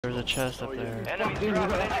There's a chest up there. Enemies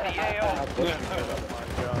dropping into the AO. Oh my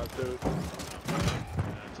god, dude.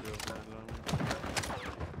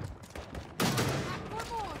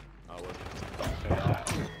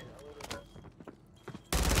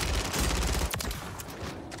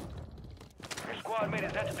 Your squad mate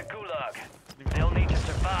has entered the gulag. They'll need to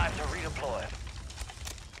survive to redeploy.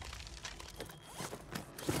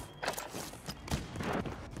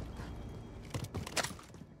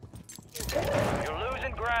 You're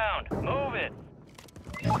losing ground. Move it.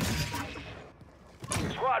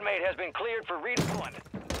 Squad mate has been cleared for redeployment.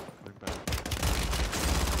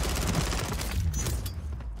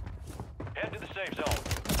 Head to the safe zone.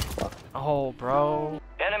 Oh, bro.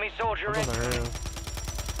 Enemy soldier I'm on the in. roof.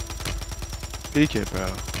 Peek it, bro.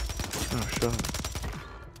 Oh, shut up.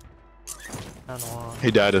 Down the wall.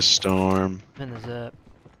 He died of storm. I'm in the zip.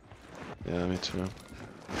 Yeah, me too.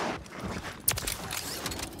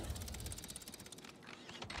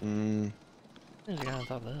 There's a guy on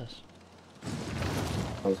top of this.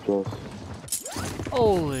 That was close.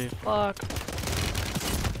 Holy fuck.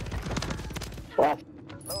 Wow.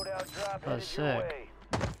 Loadout drop That was headed your sick. way.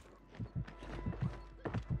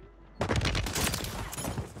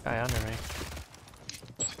 Guy under me.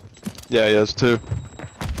 Yeah, he has two.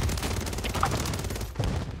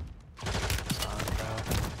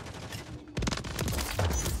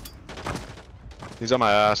 He's on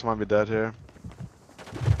my ass. I might be dead here.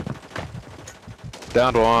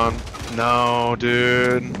 Down to one. No,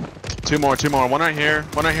 dude. Two more. One right here.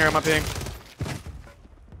 One right here on my ping.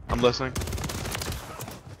 I'm listening.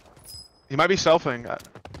 He might be selfing. Bro,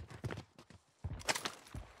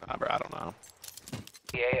 I don't know.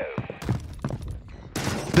 AO.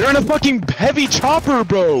 They're in a fucking heavy chopper,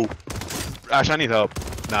 bro. Ash, I need help.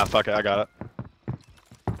 Nah, fuck it. I got it.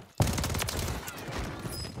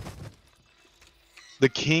 The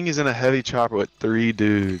king is in a heavy chopper with 3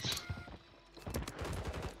 dudes.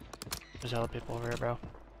 There's hella people over here, bro.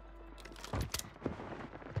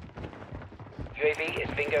 UAV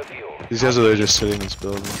is bingo fuel. These guys are there just sitting in this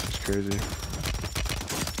building. It's crazy.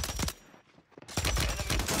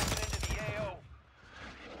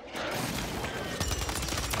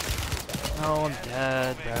 No, I'm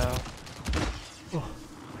dead, bro.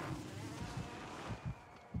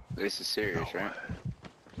 This is serious, right?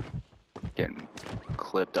 Getting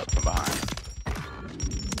clipped up from behind.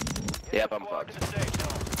 Yep, I'm fucked. No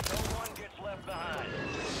one gets left behind.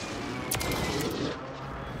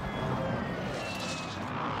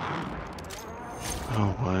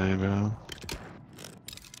 Oh my, bro.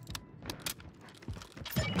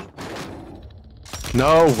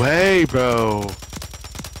 No way, bro.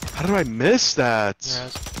 How did I miss that?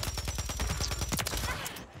 Yes.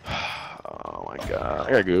 Oh my god.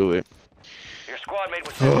 I got Ghoulie. Your squad mate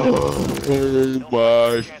was Oh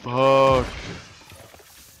my fuck.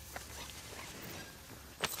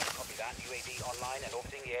 Copy that. UAV online and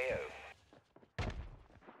orbiting the AO.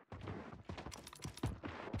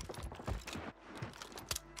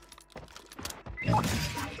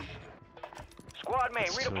 Squad mate,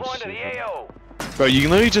 That's so redeploying to the stupid. AO. Bro, you can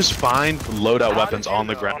literally just find loadout weapons on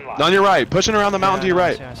the ground. On your right, pushing around the mountain to your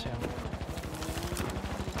right. I see him.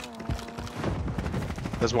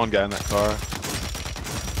 There's one guy in that car.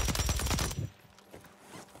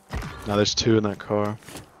 No, there's 2 in that car.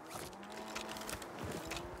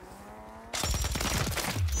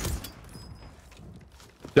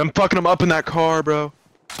 Yeah, I'm fucking them up in that car, bro.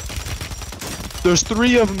 There's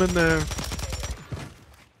 3 of them in there.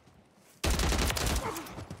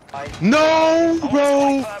 No,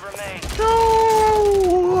 bro. 25 remain.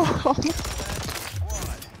 No. Squad.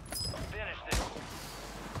 Finished it.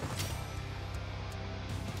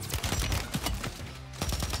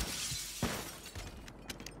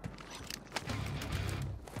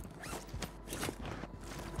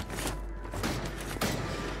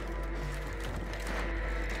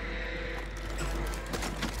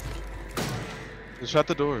 Just shut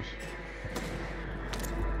the doors.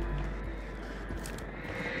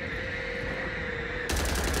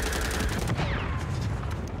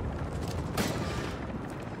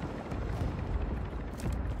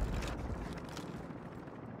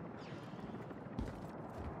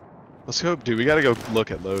 Let's go, dude. We gotta go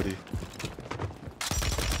look at Lodi.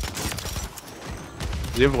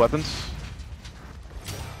 Do you have weapons?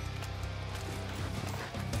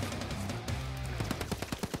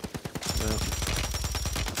 No.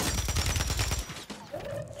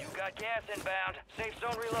 You got gas inbound. Safe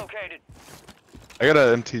zone relocated. I got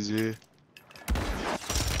a MTZ.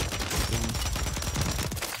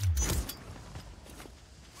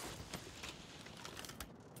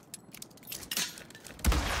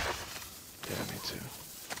 Yeah, me too.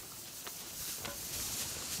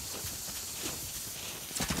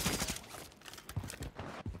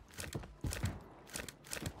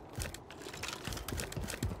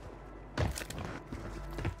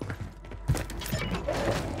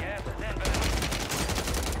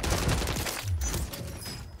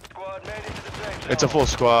 It's a full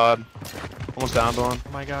squad. Almost downed one.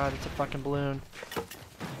 Oh my god, it's a fucking balloon.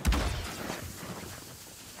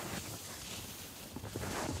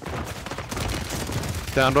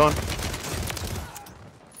 Downed one.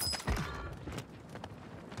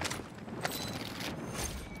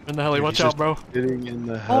 In the heli, Dude, watch he's out, just bro. Getting in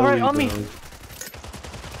the All right, heli, on me. bro.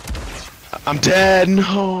 I'm dead.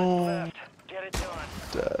 No. Get it done.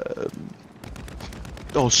 Dead.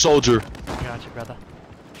 Oh, soldier. I got you, brother.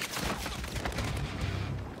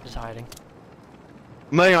 Just hiding.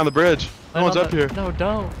 I'm laying on the bridge. No Land one's on up the- here. No,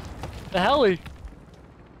 don't. The heli.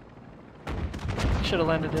 You should have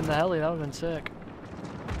landed in the heli. That would have been sick.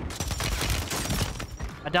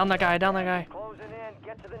 I downed that guy. I downed that guy. Closing in.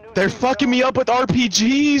 Get to the new They're safe fucking zone. me up with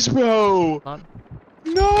RPGs, bro. On.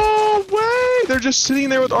 No way. They're just sitting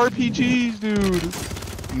there with RPGs,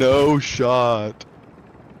 dude. No shot.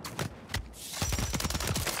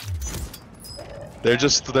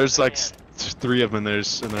 There's like three of them in there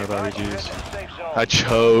in their RPGs. Safe zone. I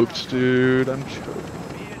choked, dude. I'm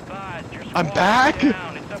choked. Be advised, your I'm squad is back?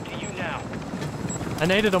 down. It's up to you now. I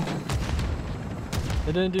naded him.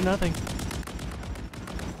 It didn't do nothing.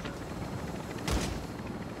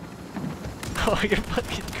 Oh, you're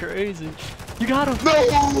fucking crazy. You got him. No,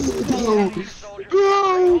 no,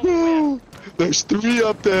 no, no. There's three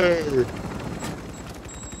up there.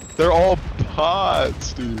 They're all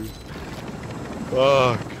pots, dude.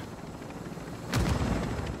 Fuck.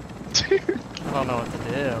 Dude. I don't know what to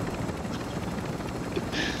do.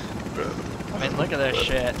 I mean, look at this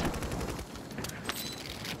shit.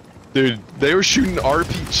 Dude, they were shooting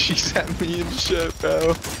RPGs at me and shit,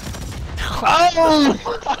 bro.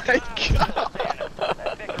 Oh my god.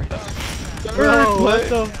 Third Bro, what place.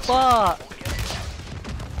 the fuck?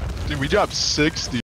 Dude, we dropped 60.